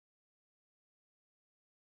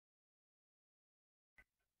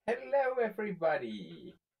Hello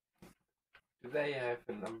everybody! Today I have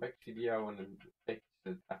an unbox video on a package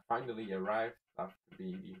that I finally arrived after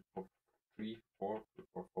being for 3 or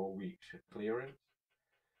 4 weeks clearance.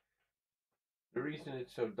 The reason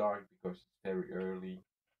it's so dark because it's very early.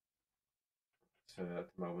 It's at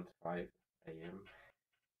the moment 5 a.m.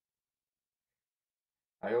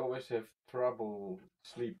 I always have trouble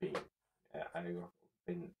sleeping. I've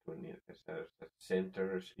been to a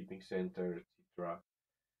center, sleeping center, etc.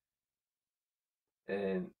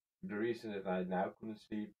 And the reason that I now couldn't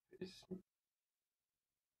sleep is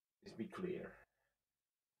be clear.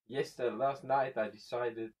 Last night I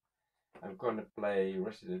decided I'm gonna play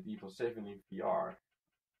Resident Evil 7 in VR.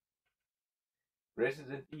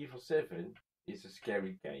 Resident Evil 7 is a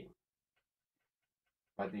scary game,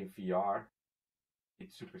 but in VR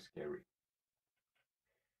it's super scary.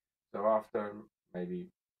 So after maybe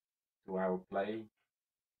 2 hour play,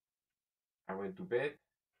 I went to bed,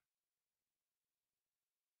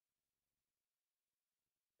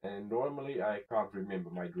 and normally I can't remember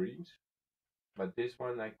my dreams, but this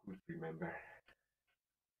one I could remember.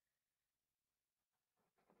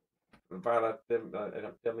 But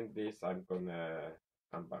I'm telling this, I'm gonna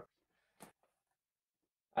unbox.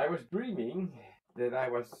 I was dreaming that I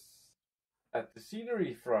was at the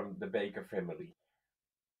scenery from the Baker family.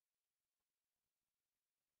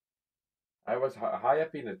 I was high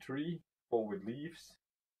up in a tree full with leaves,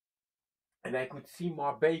 and I could see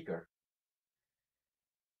Ma Baker.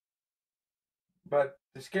 But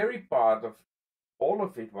the scary part of all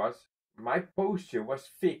of it was my posture was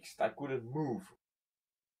fixed. I couldn't move.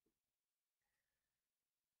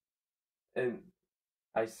 And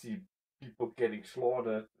I see people getting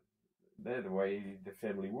slaughtered. The way the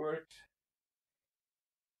family works.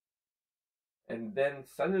 And then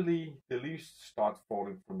suddenly the leaves start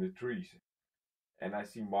falling from the trees. And I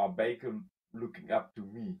see Ma Baker looking up to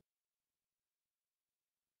me.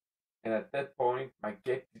 And at that point, my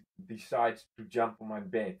cat decides to jump on my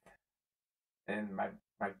bed. And my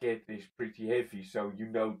cat is pretty heavy, so you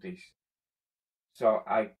notice. So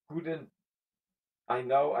I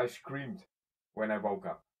know I screamed when I woke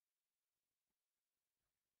up.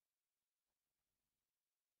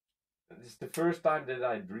 This is the first time that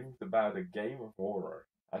I dreamed about a game of horror.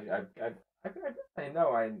 I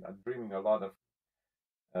know I'm dreaming a lot of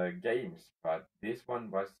games, but this one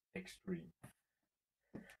was extreme.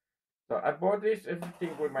 So I bought this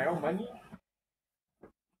everything with my own money.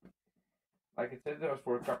 Like I said, that was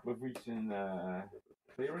for a couple of weeks in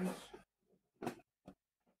clearance.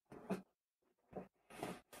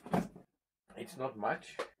 It's not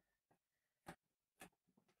much.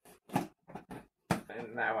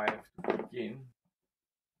 And now I have to begin.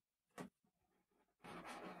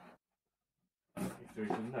 If there's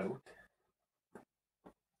a note.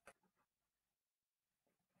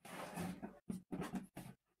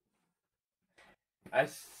 I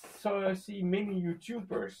see many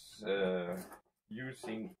YouTubers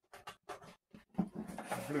using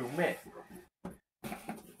blue meth.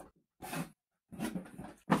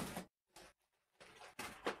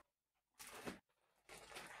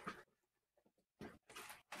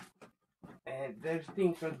 And those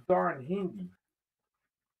things are darn handy.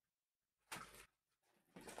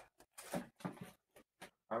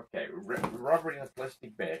 Okay, rubber in a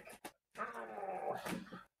plastic bag.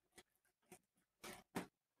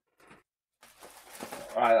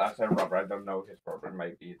 I said rubber, I don't know if it's rubber,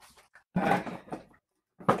 maybe it's...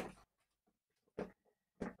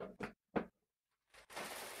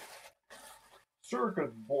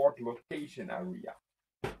 circuit board location area.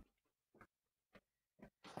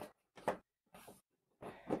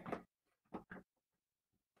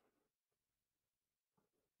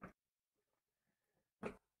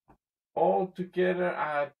 Altogether,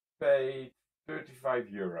 I paid 35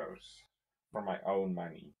 euros for my own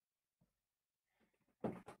money.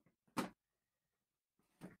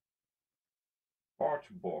 Parts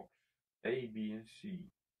box, A, B, and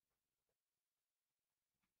C.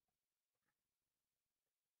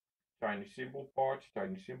 Tiny symbol parts,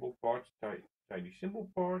 tiny symbol parts, tiny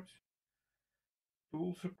symbol parts.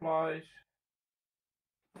 Tool supplies.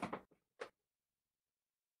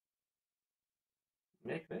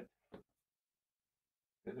 Magnet.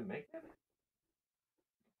 Is it a magnet?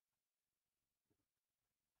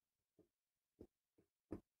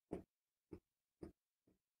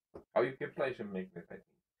 Oh, you can place a magnet, I think.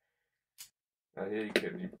 Now here you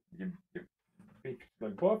can you pick my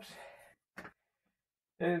bobs.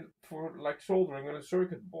 And for like soldering on a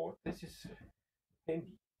circuit board, this is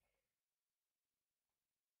handy.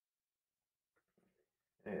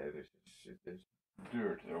 There's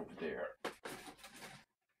dirt over there.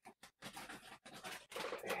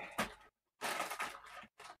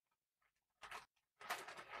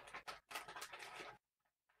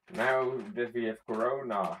 Now that we have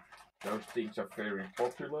Corona, those things are very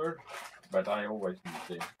popular, but I always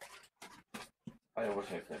need them. I always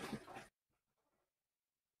have them.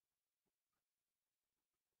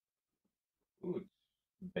 Ooh, it's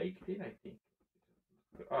baked in, I think.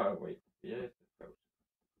 Oh, wait. Yes, it goes.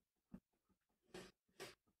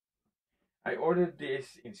 I ordered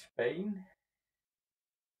this in Spain.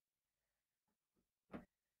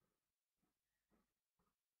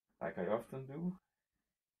 Like I often do.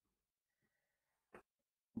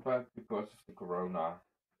 But because of the Corona,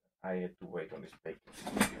 I had to wait on this package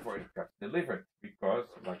before it got delivered. Because,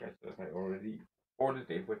 like I said, I already ordered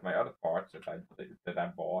it with my other parts that I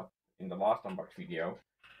bought in the last unbox video.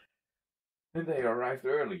 And they arrived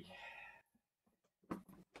early.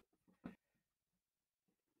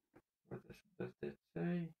 What does that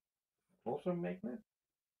say? Also magnet?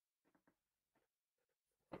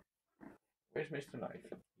 Where's Mr.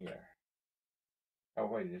 Knife? Here. Oh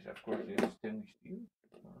wait, this of course this is stainless steel.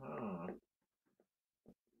 Ah.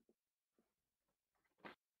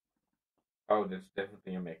 Oh, that's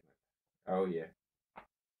definitely a magnet. Oh yeah.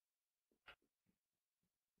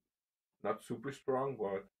 Not super strong,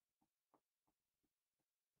 but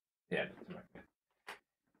yeah, that's a magnet.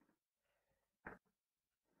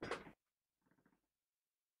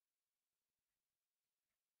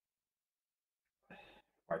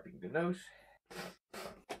 Wiping the nose.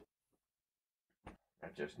 I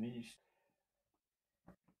just sneezed.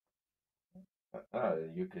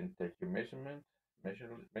 You can take your measuring.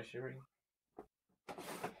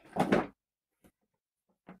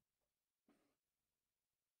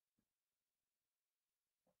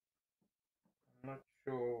 I'm not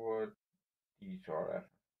sure what these are.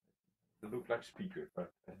 They look like speakers,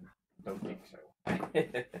 but I don't think so.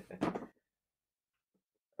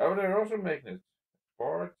 Oh, they're also magnets.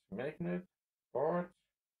 Parts, magnet, parts,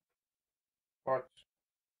 parts.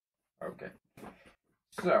 Okay.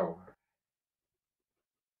 So,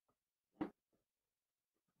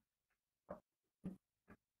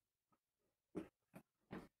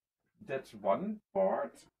 that's one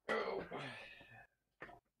part. Oh.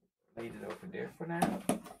 Leave it over there for now.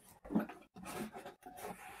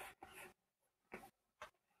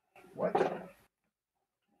 What?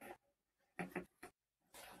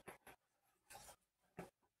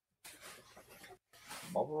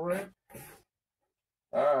 Bubble wrap?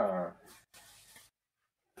 Ah.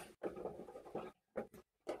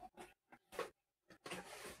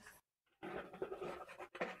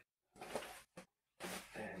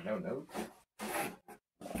 No, no.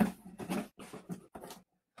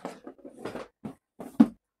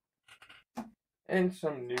 And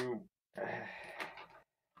some new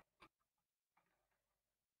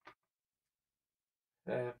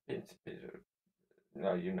pins.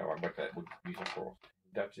 No, you know what that would be for.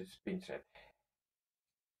 That's its pin set.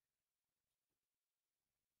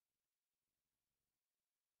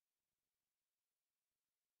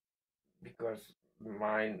 Because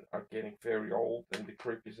mine are getting very old and the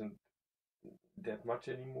grip isn't that much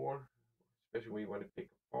anymore, especially when you want to pick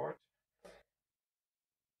apart.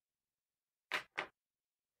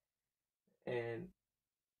 And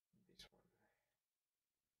this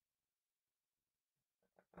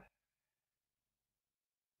one.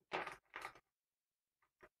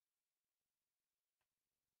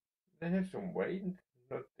 They have some weight,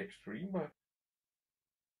 not extreme, but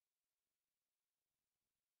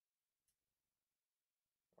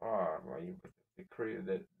well,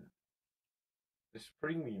 the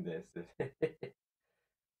springiness.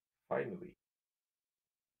 Finally.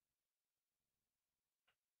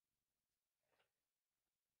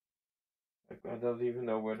 I don't even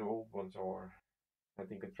know where the old ones are. I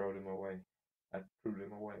think I threw them away. I threw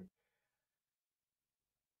them away.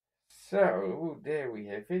 So there we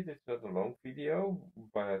have it. It's not a long video,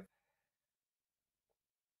 but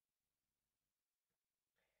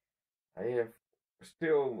I'm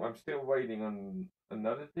still waiting on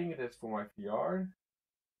another thing that's for my VR.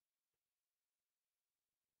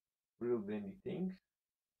 Real dandy things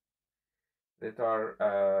that are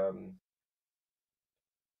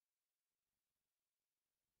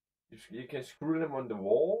you can screw them on the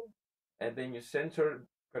wall, and then your sensor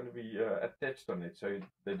going to be attached on it, so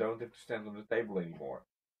they don't have to stand on the table anymore.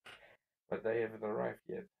 But they haven't arrived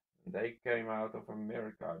yet. They came out of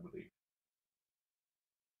America, I believe.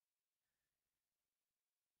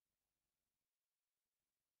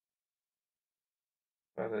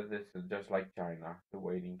 But this is just like China, the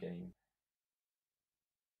waiting game.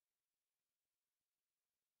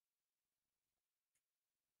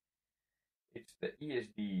 It's the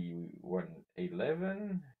ESD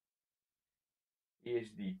 111,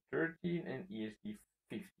 ESD 13, and ESD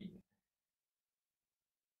 15.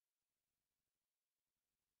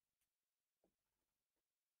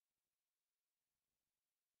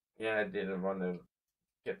 Yeah, I didn't want to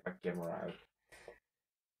get my camera out.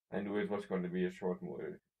 I knew it was going to be a short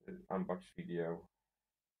unbox video.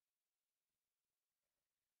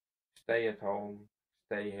 Stay at home,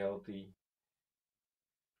 stay healthy.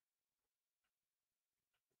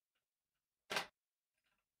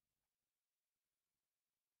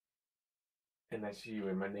 And I see you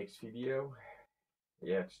in my next video.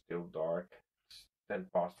 Yeah, it's still dark. It's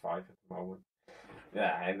 5:10 at the moment.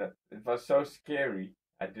 Yeah, and it was so scary.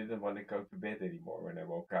 I didn't want to go to bed anymore when I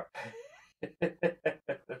woke up.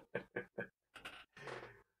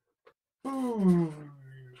 Ooh,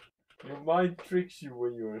 your mind tricks you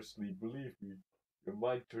when you're asleep, believe me. Your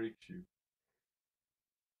mind tricks you.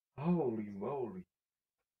 Holy moly.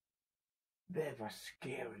 That was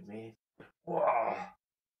scary, man. Wow.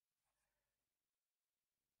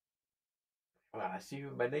 Well, I see you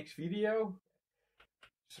in my next video.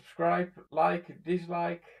 Subscribe, like,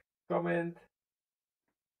 dislike, comment,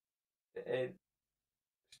 and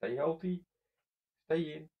stay healthy.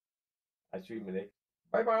 Stay in. I see you in my next.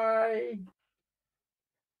 Bye bye.